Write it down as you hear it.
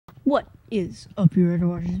What is up, you ready to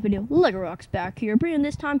watch this video? LegoRock's back here, bringing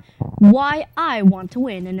this time why I want to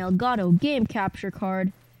win an Elgato game capture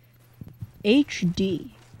card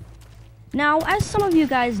HD. Now, as some of you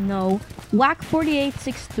guys know,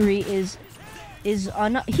 Whack4863 he's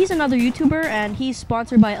another YouTuber, and he's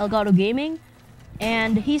sponsored by Elgato Gaming,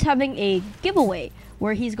 and he's having a giveaway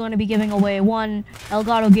where he's going to be giving away one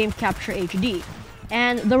Elgato game capture HD.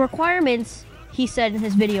 And the requirements, he said in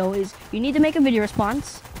his video, is you need to make a video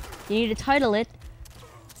response. You need to title it,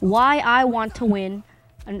 "Why I Want to Win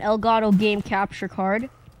an Elgato Game Capture Card."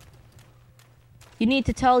 You need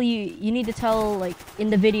to tell like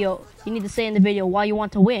in the video, you need to say in the video why you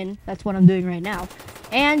want to win. That's what I'm doing right now.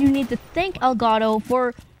 And you need to thank Elgato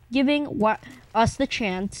for giving us the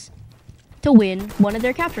chance to win one of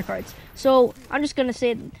their capture cards. So I'm just gonna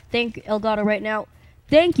say thank Elgato right now.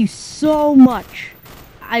 Thank you so much.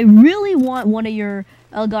 I really want one of your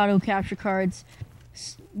Elgato capture cards,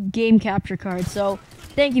 game capture cards. So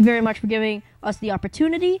thank you very much for giving us the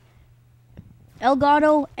opportunity,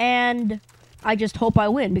 Elgato, and I just hope I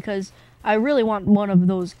win because I really want one of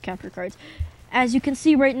those capture cards. As you can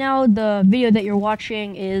see right now, the video that you're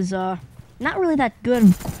watching is not really that good.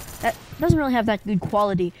 That doesn't really have that good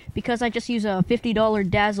quality because I just use a $50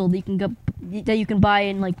 dazzle that you can buy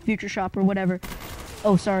in like Future Shop or whatever.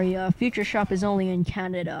 Oh, sorry, Future Shop is only in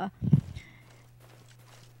Canada.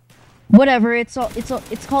 Whatever, it's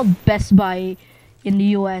called Best Buy in the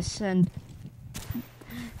US, and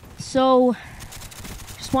so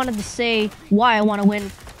just wanted to say why I want to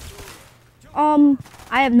win. I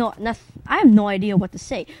have no idea what to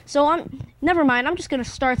say. So never mind. I'm just gonna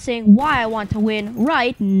start saying why I want to win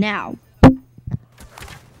right now.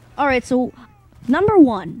 All right. So number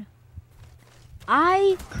one,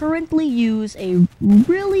 I currently use a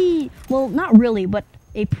not really, but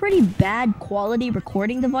a pretty bad quality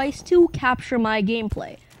recording device to capture my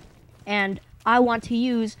gameplay. And I want to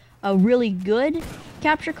use a really good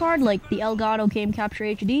capture card like the Elgato Game Capture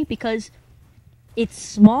HD because it's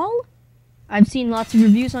small. I've seen lots of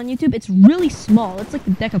reviews on YouTube. It's really small. It's like a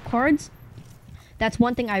deck of cards. That's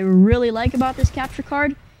one thing I really like about this capture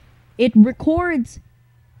card. It records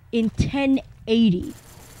in 1080.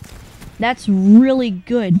 That's really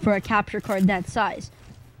good for a capture card that size.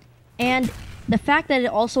 And the fact that it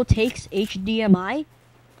also takes HDMI,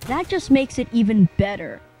 that just makes it even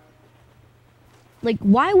better. Like,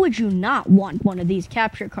 why would you not want one of these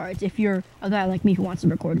capture cards if you're a guy like me who wants to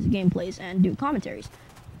record his gameplays and do commentaries?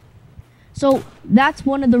 So that's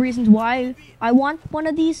one of the reasons why I want one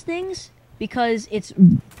of these things, because it's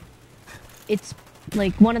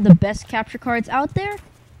like one of the best capture cards out there.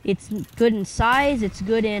 It's good in size, it's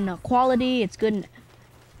good in quality, it's good in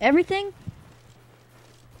everything.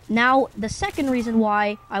 Now, the second reason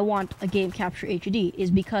why I want a Game Capture HD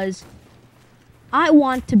is because I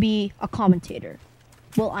want to be a commentator.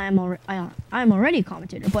 Well, I am already a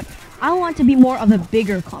commentator, but I want to be more of a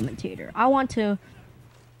bigger commentator. I want to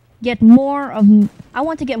get more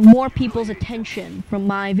people's attention from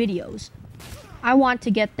my videos. I want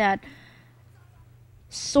to get that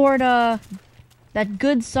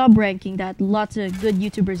good sub ranking that lots of good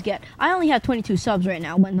YouTubers get. I only have 22 subs right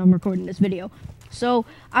now when I'm recording this video. So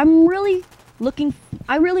I really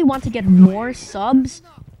want to get more subs,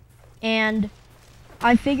 and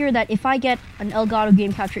I figure that if I get an Elgato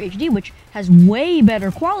Game Capture HD, which has way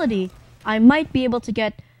better quality, I might be able to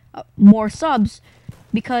get more subs,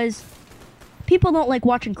 because people don't like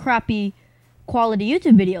watching crappy quality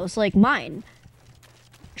YouTube videos like mine.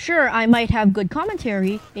 Sure, I might have good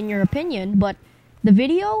commentary in your opinion, but the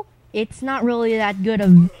video, it's not really that good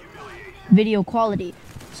of video quality.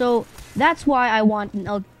 So that's why I want an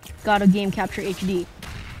Elgato Game Capture HD,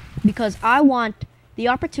 because I want the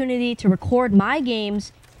opportunity to record my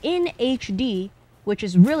games in HD, which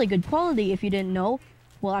is really good quality. If you didn't know,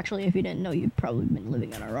 well, actually, if you didn't know, you've probably been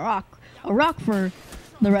living on a rock for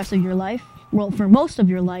the rest of your life. Well, for most of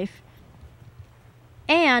your life.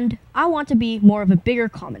 And I want to be more of a bigger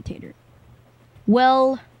commentator.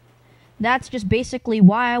 Well, that's just basically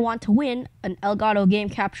why I want to win an Elgato Game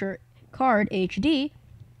Capture Card HD.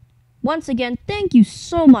 Once again, thank you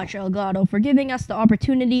so much, Elgato, for giving us the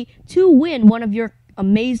opportunity to win one of your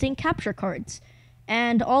amazing capture cards.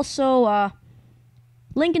 And also,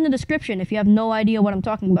 link in the description if you have no idea what I'm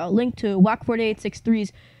talking about. Link to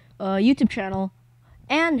Whack4863's YouTube channel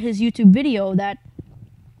and his YouTube video that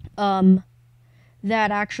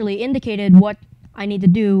actually indicated what I need to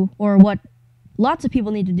do, or what lots of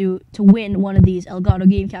people need to do to win one of these Elgato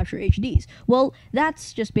Game Capture HDs. Well,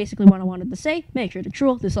 that's just basically what I wanted to say. Make sure to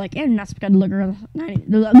troll, dislike, and not subscribe to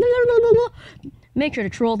Make sure to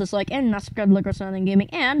troll, dislike, and not subscribe to Gaming,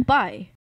 and bye.